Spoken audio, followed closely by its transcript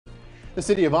The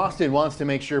city of Austin wants to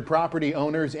make sure property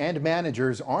owners and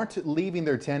managers aren't leaving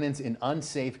their tenants in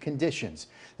unsafe conditions.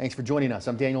 Thanks for joining us.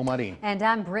 I'm Daniel Marin. And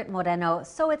I'm Britt Moreno.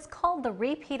 So it's called the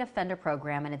Repeat Offender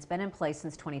Program, and it's been in place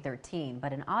since 2013.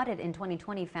 But an audit in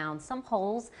 2020 found some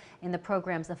holes in the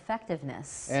program's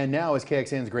effectiveness. And now, as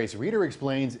KXAN's Grace Reeder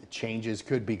explains, changes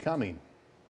could be coming.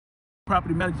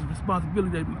 Property manager's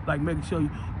responsibility, like making sure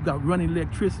you got running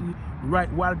electricity, the right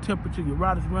water temperature, your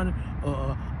water's running,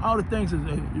 all the things,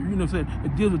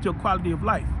 it deals with your quality of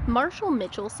life. Marshall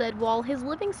Mitchell said while his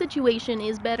living situation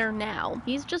is better now,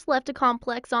 he's just left a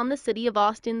complex on the city of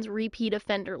Austin's repeat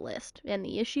offender list. And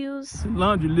the issues? It's a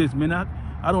laundry list, man.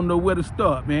 I don't know where to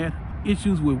start, man.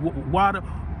 Issues with water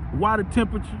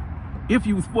temperature. If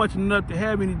you was fortunate enough to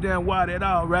have any damn water at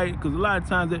all, right? Because a lot of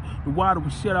times the water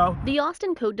was shut off. The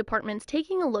Austin Code Department's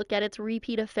taking a look at its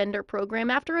repeat offender program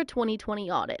after a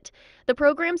 2020 audit. The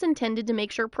program's intended to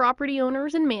make sure property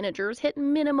owners and managers hit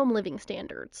minimum living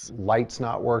standards. Lights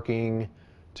not working,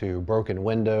 to broken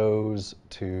windows,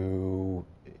 to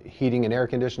heating and air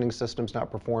conditioning systems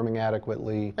not performing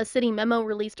adequately. A city memo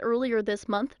released earlier this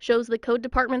month shows the Code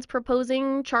Department's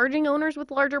proposing charging owners with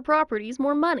larger properties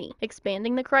more money,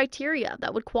 expanding the criteria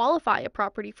that would qualify a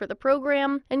property for the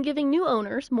program, and giving new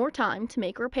owners more time to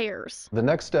make repairs. The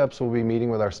next steps will be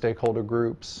meeting with our stakeholder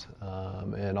groups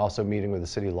and also meeting with the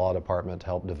city law department to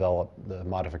help develop the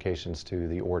modifications to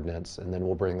the ordinance, and then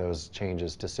we'll bring those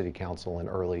changes to city council in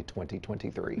early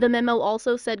 2023. The memo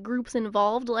also said groups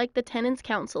involved, like the Tenants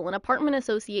Council and Apartment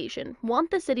Association, want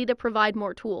the city to provide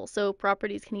more tools so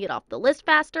properties can get off the list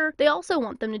faster. They also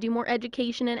want them to do more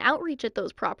education and outreach at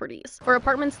those properties. For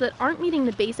apartments that aren't meeting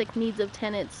the basic needs of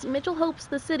tenants, Mitchell hopes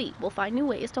the city will find new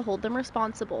ways to hold them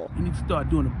responsible. You need to start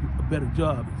doing a better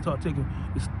job and start taking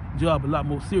this job a lot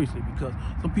more seriously because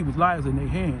some people's lives are in their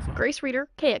hands. Grace Reeder,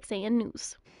 KXAN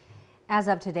News. As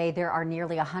of today, there are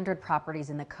nearly 100 properties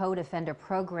in the Code Offender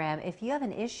Program. If you have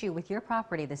an issue with your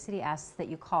property, the city asks that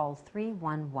you call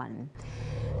 311.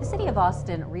 The city of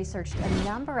Austin researched a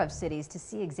number of cities to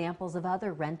see examples of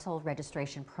other rental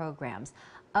registration programs.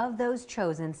 Of those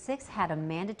chosen, 6 had a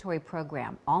mandatory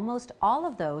program. Almost all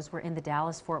of those were in the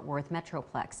Dallas-Fort Worth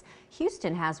Metroplex.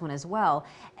 Houston has one as well,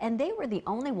 and they were the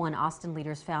only one Austin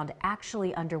leaders found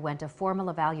actually underwent a formal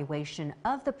evaluation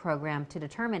of the program to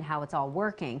determine how it's all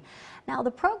working. Now,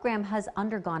 the program has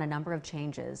undergone a number of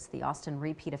changes. The Austin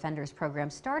Repeat Offenders Program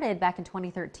started back in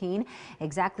 2013.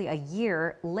 Exactly a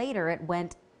year later, it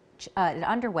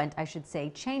underwent,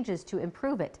 changes to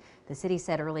improve it. The city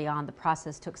said early on the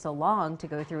process took so long to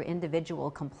go through individual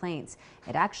complaints.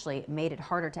 It actually made it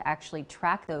harder to actually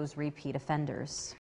track those repeat offenders.